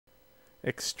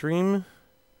Extreme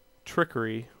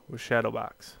trickery with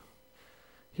Shadowbox.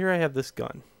 Here I have this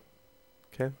gun.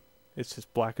 Okay, it's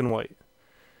just black and white.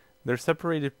 They're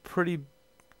separated pretty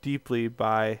deeply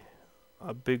by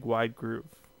a big wide groove.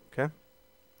 Okay,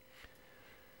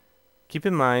 keep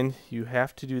in mind you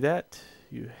have to do that.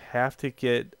 You have to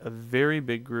get a very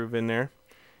big groove in there.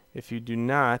 If you do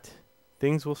not,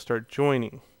 things will start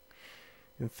joining.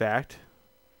 In fact,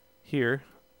 here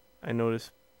I noticed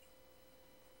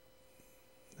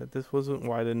that this wasn't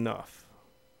wide enough,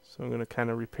 so I'm going to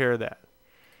kind of repair that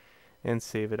and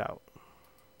save it out.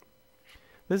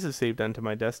 This is saved onto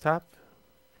my desktop,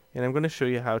 and I'm going to show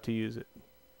you how to use it.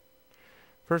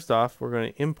 First off, we're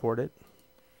going to import it.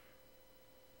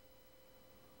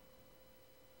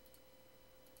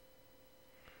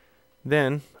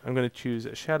 Then I'm going to choose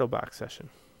a Shadowbox session.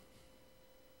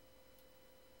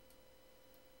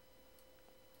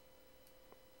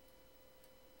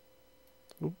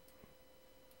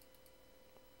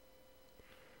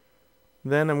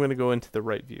 Then I'm going to go into the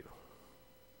right view.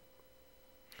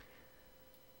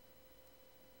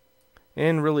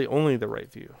 And really only the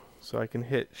right view. So I can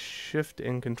hit Shift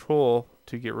and Control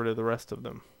to get rid of the rest of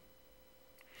them.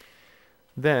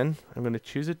 Then I'm going to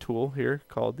choose a tool here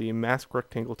called the Mask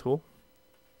Rectangle tool.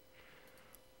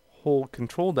 Hold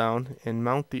Control down and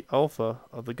mount the alpha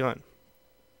of the gun.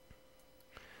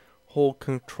 Hold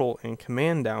Control and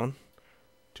Command down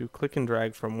to click and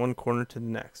drag from one corner to the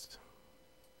next.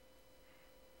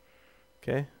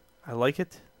 Okay, I like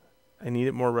it. I need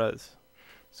it more res.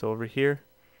 So over here,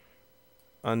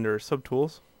 under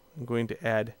Subtools, I'm going to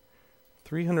add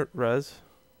 300 res,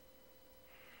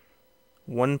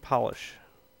 1 polish.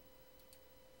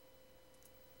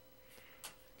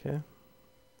 Okay.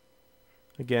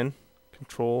 Again,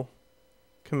 Control,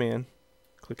 Command,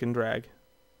 click and drag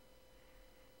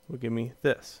will give me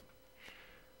this.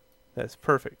 That's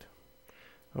perfect.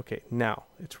 Okay, now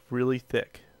it's really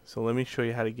thick. So let me show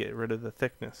you how to get rid of the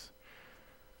thickness.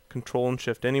 Control and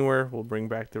Shift anywhere will bring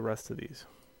back the rest of these.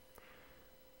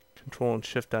 Control and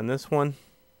Shift on this one.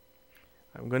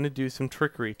 I'm going to do some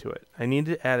trickery to it. I need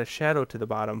to add a shadow to the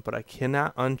bottom, but I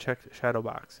cannot uncheck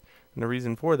Shadowbox. And the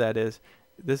reason for that is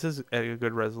this is at a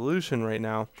good resolution right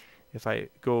now. If I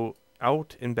go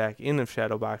out and back in of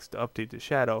Shadowbox to update the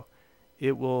shadow,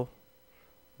 it will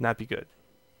not be good.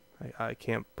 I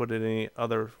can't put it any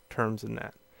other terms than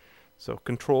that. So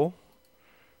Control,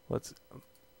 let's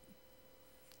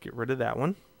get rid of that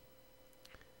one.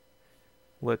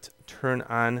 Let's turn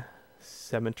on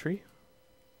symmetry.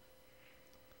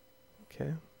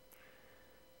 Okay.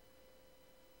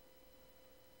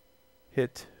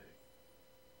 Hit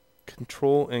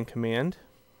Control and Command.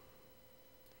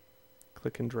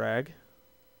 Click and drag.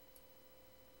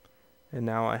 And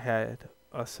now I had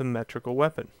a symmetrical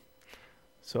weapon.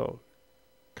 So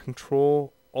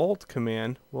Control Alt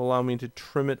Command will allow me to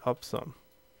trim it up some.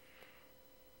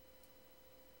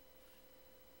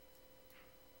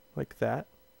 Like that.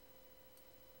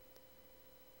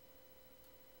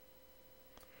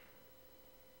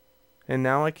 And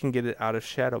now I can get it out of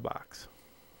Shadowbox.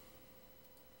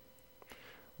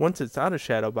 Once it's out of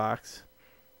Shadowbox,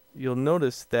 you'll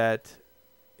notice that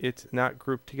it's not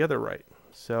grouped together right.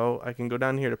 So I can go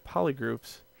down here to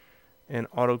Polygroups and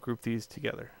auto group these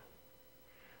together.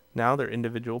 Now they're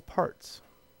individual parts.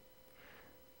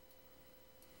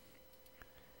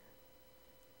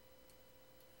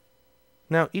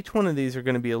 Now each one of these are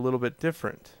going to be a little bit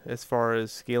different as far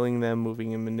as scaling them,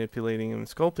 moving and manipulating and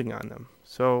sculpting on them.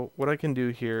 So what I can do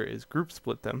here is group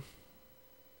split them.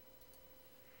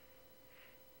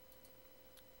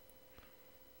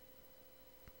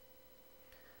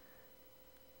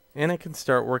 And I can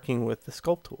start working with the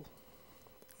sculpt tool.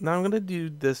 Now I'm going to do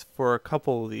this for a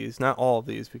couple of these, not all of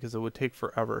these because it would take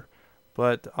forever,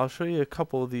 but I'll show you a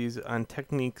couple of these on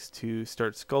techniques to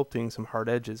start sculpting some hard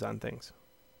edges on things.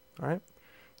 Alright,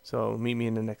 so meet me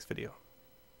in the next video.